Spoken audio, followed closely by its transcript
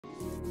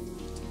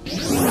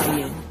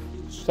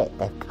Shit,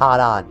 they've caught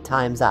on.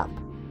 Time's up.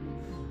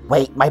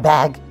 Wait, my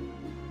bag!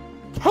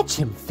 Catch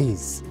him,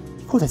 Fizz!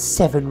 For the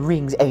 7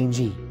 rings,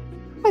 Angie!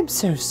 I'm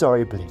so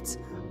sorry, Blitz.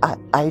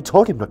 I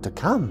told him not to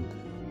come.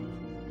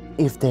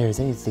 If there's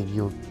anything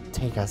you'll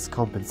take as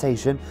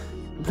compensation,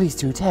 please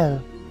do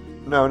tell.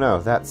 No,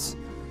 that's...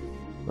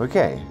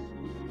 okay.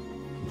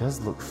 He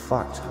does look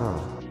fucked, huh?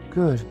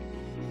 Good.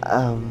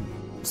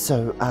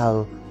 So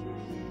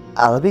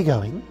I'll be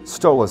going.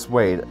 Stolas,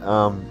 wait,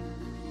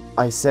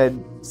 I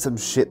said some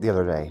shit the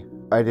other day.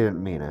 I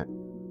didn't mean it.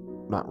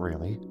 Not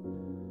really.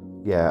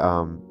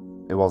 Yeah,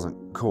 it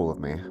wasn't cool of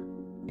me.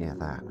 Yeah,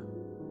 that.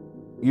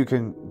 You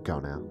can go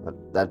now.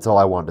 That's all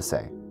I wanted to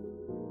say.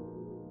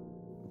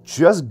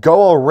 Just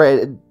go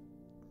already.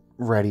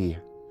 Ready.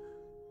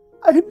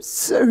 I'm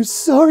so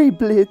sorry,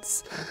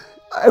 Blitz.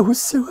 I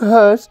was so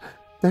hurt.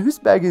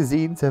 Those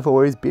magazines have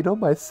always been on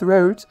my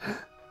throat.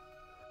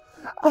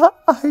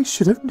 I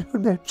should have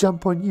known they'd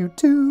jump on you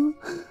too.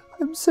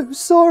 I'm so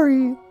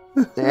sorry.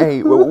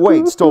 Hey,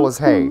 wait, Stolas,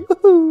 hey.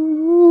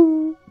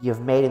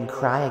 You've made him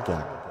cry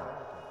again.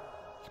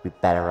 He'd be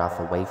better off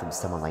away from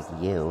someone like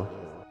you.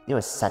 You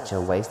were such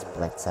a waste,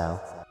 Blitzo.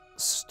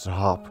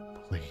 Stop,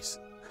 please.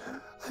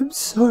 I'm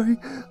sorry.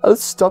 I'll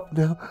stop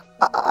now.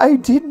 I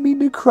didn't mean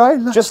to cry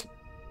like... Just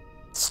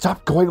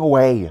stop going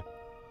away.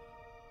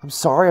 I'm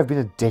sorry I've been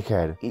a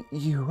dickhead.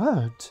 You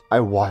weren't. I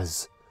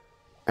was.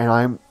 And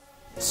I'm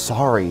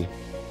sorry.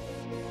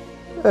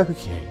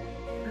 Okay.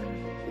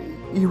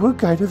 You were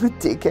kind of a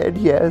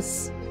dickhead,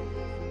 yes.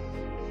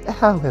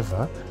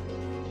 However,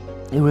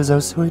 it was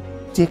also a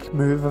dick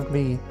move of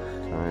me.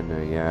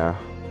 Kinda, yeah.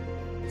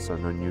 So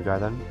no new guy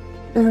then?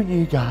 No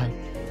new guy.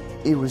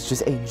 It was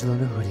just Angel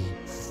in a hoodie.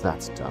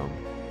 That's dumb.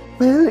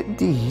 Well,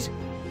 indeed.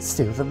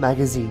 Still, the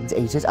magazines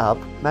ate it up.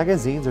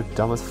 Magazines are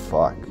dumb as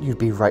fuck. You'd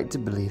be right to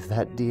believe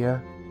that,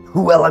 dear.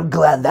 Well, I'm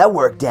glad that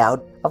worked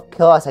out. Of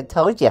course, I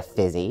told you,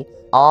 Fizzy.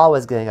 All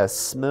was gonna go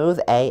smooth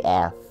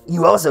AF.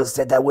 You also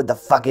said that with the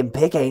fucking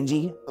pick,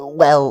 Angie.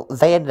 Well,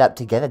 they ended up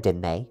together,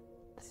 didn't they?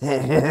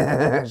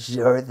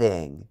 Sure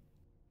thing.